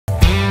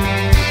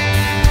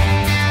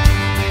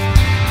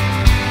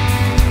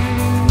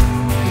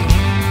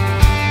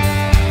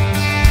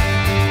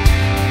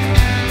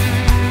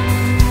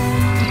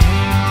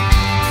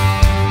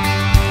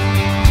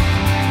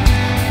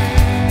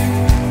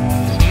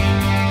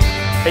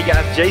Hey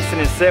guys, Jason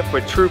and Seth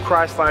with True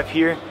Christ Life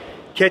here,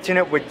 catching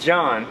up with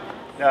John,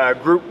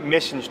 group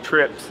missions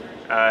trips,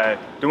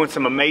 doing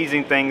some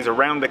amazing things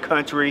around the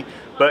country,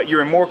 but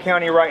you're in Moore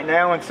County right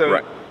now, and so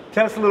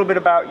tell us a little bit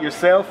about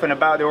yourself and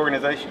about the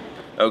organization.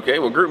 Okay,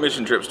 well, Group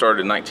Mission Trip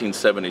started in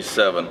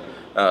 1977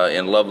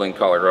 in Loveland,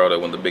 Colorado,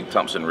 when the Big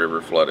Thompson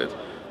River flooded.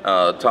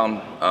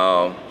 Tom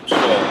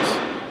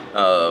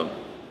Schultz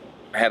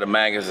had a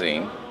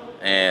magazine,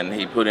 and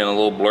he put in a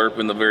little blurb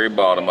in the very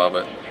bottom of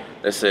it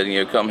that said,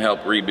 you know, come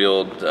help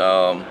rebuild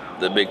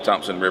the Big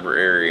Thompson River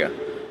area,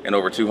 and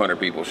over 200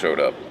 people showed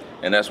up,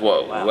 and that's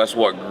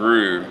what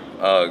grew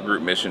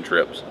Group Mission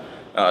Trips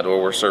to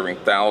where we're serving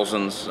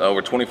thousands,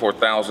 over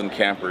 24,000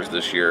 campers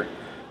this year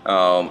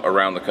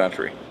around the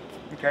country.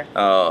 Okay.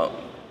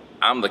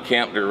 I'm the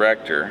camp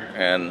director,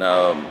 and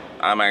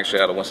I'm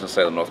actually out of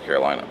Winston-Salem, North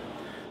Carolina,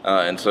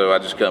 and so I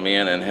just come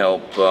in and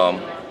help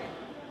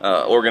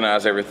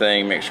organize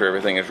everything, make sure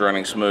everything is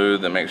running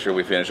smooth, and make sure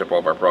we finish up all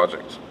of our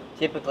projects.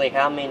 Typically,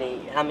 how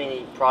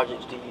many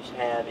projects do you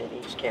have in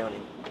each county?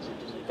 Does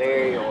it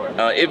vary, or?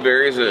 It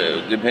varies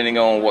depending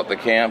on what the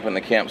camp and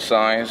the camp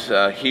size.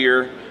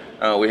 Here,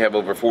 we have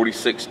over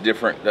 46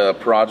 different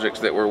projects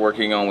that we're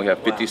working on. We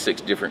have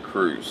 56 different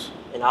crews.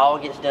 And all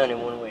gets done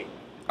in 1 week?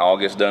 All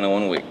gets done in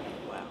 1 week.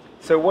 Wow.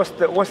 So what's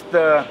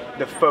the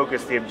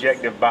focus, the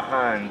objective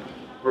behind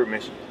Group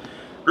Mission?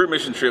 Group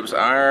Mission Trips,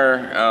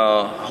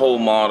 our whole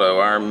motto,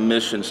 our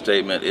mission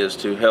statement is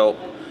to help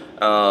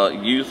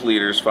youth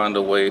leaders find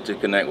a way to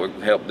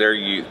help their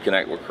youth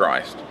connect with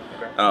Christ.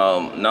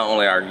 Not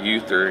only our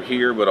youth are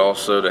here, but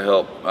also to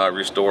help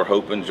restore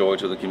hope and joy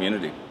to the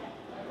community.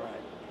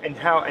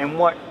 And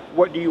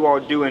what do you all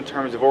do in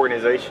terms of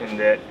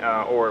organization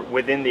or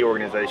within the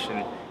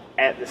organization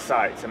at the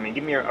sites? I mean,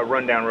 give me a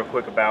rundown real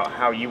quick about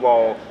how you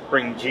all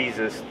bring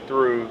Jesus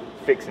through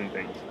fixing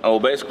things. Oh,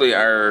 basically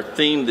our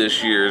theme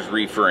this year is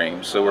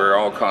reframe. So we're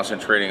all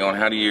concentrating on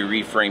how do you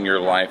reframe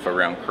your life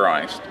around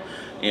Christ.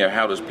 You know,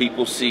 how does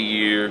people see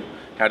you?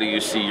 How do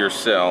you see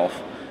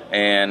yourself?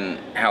 And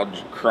how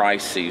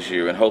Christ sees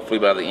you. And hopefully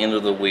by the end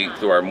of the week,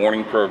 through our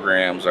morning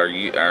programs, our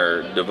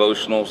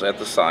devotionals at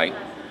the site,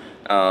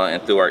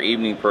 and through our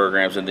evening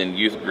programs and then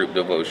youth group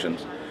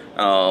devotions,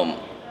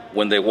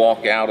 when they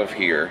walk out of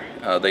here,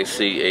 they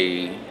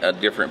see a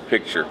different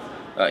picture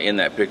in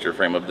that picture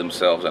frame of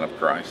themselves and of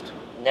Christ.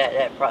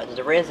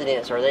 The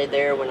residents, are they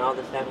there when all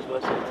this happens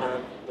most of the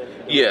time?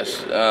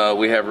 Yes,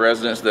 we have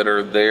residents that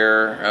are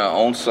there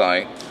on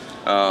site.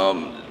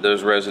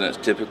 Those residents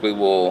typically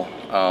will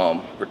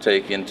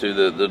partake into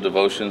the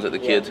devotions that the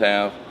kids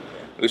have,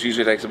 which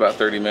usually takes about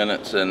 30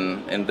 minutes,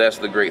 and that's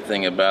the great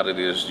thing about it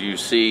is you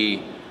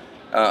see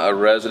a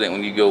resident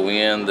when you go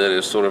in that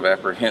is sort of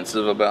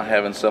apprehensive about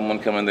having someone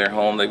come in their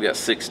home. They've got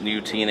 6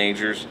 new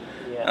teenagers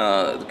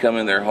come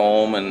in their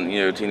home, and you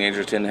know,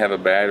 teenagers tend to have a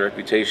bad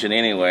reputation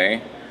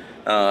anyway,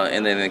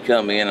 and then they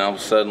come in and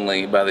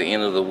suddenly by the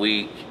end of the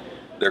week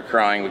they're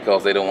crying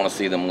because they don't want to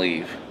see them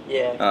leave.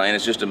 And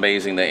it's just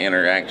amazing the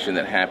interaction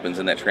that happens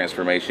and that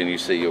transformation you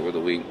see over the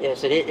week.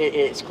 So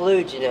it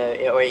excludes, you know,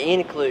 or it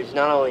includes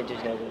not only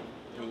just, you know,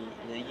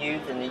 the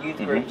youth and the youth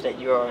groups that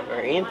you are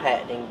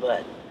impacting,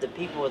 but the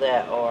people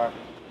that are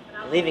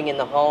living in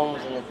the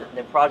homes and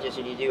the projects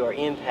that you do are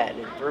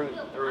impacted through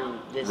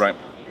this,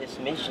 this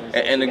mission.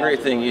 And the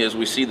great thing is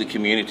we see the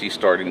community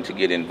starting to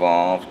get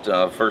involved.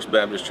 First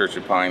Baptist Church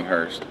of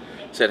Pinehurst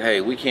said, hey,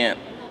 we can't,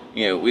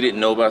 you know, we didn't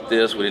know about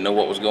this, we didn't know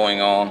what was going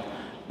on,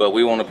 but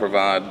we want to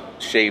provide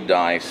shaved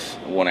ice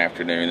one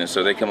afternoon. And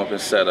so they come up and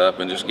set up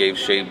and just gave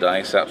shaved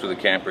ice out to the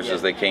campers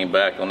as they came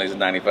back on these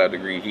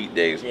 95-degree heat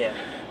days.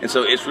 And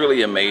so it's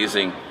really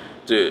amazing.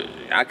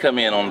 I come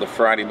in on the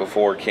Friday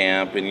before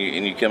camp, and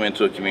you come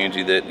into a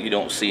community that you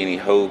don't see any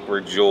hope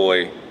or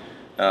joy,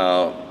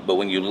 but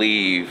when you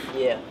leave,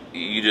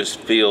 you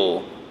just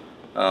feel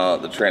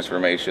the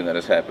transformation that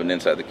has happened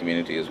inside the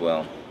community as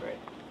well.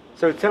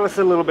 So tell us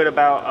a little bit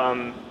about,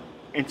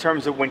 in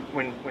terms of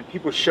when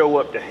people show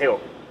up to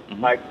help,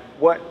 like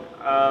what,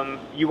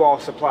 you all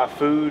supply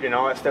food and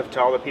all that stuff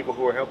to all the people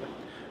who are helping?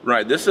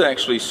 Right, this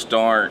actually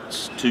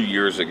starts 2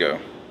 years ago.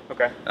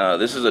 Okay.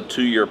 This is a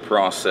 2-year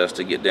process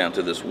to get down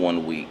to this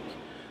 1 week.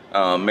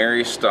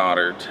 Mary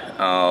Stoddard,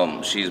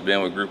 she's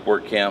been with Group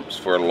Work Camps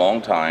for a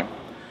long time.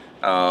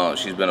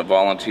 She's been a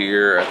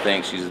volunteer. I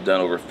think she's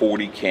done over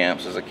 40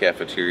 camps as a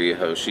cafeteria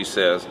host. She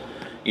says,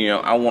 you know,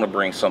 I want to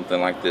bring something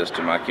like this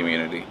to my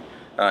community.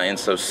 And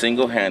so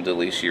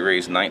single-handedly, she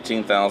raised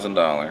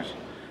 $19,000.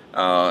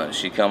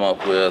 She come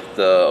up with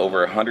over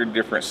 100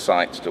 different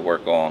sites to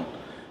work on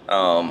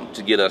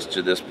to get us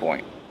to this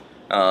point.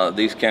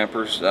 These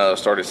campers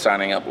started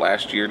signing up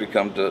last year to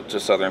come to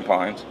Southern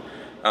Pines.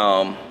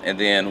 And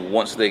then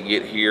once they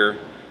get here,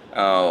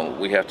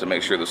 we have to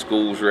make sure the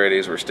school's ready,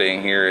 as we're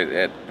staying here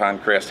at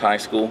Pinecrest High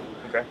School.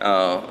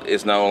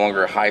 It's no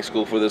longer a high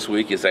school for this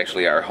week, it's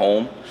actually our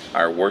home,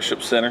 our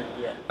worship center.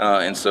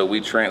 And so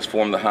we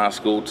transformed the high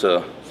school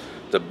to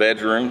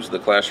bedrooms. The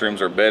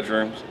classrooms are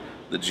bedrooms.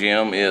 The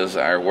gym is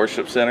our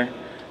worship center.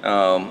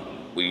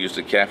 We use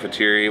the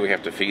cafeteria. We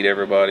have to feed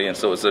everybody, and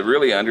so it's a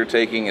really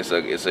undertaking. It's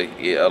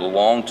a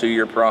long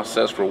 2-year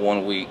process for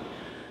 1 week,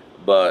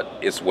 but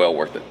it's well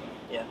worth it.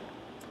 Yeah.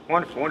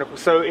 Wonderful, wonderful.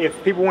 So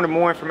if people wanted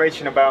more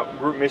information about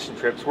group mission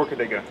trips, where could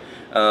they go?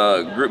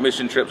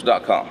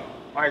 GroupMissionTrips.com.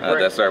 All right, great.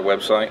 That's our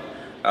website.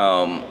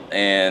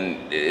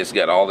 And it's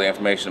got all the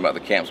information about the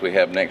camps we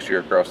have next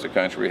year across the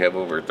country. We have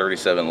over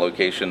 37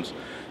 locations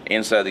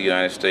inside the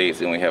United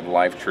States, and we have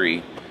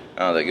LifeTree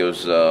that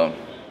goes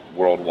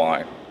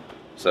worldwide.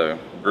 So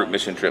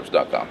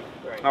GroupMissionTrips.com.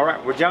 Great. All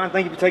right. Well, John,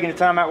 thank you for taking the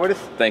time out with us.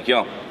 Thank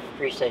y'all.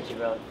 Appreciate you,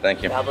 brother.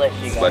 Thank you. God bless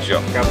you guys. Bless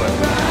y'all. God bless.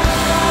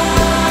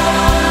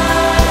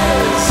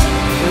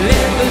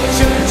 Let the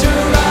church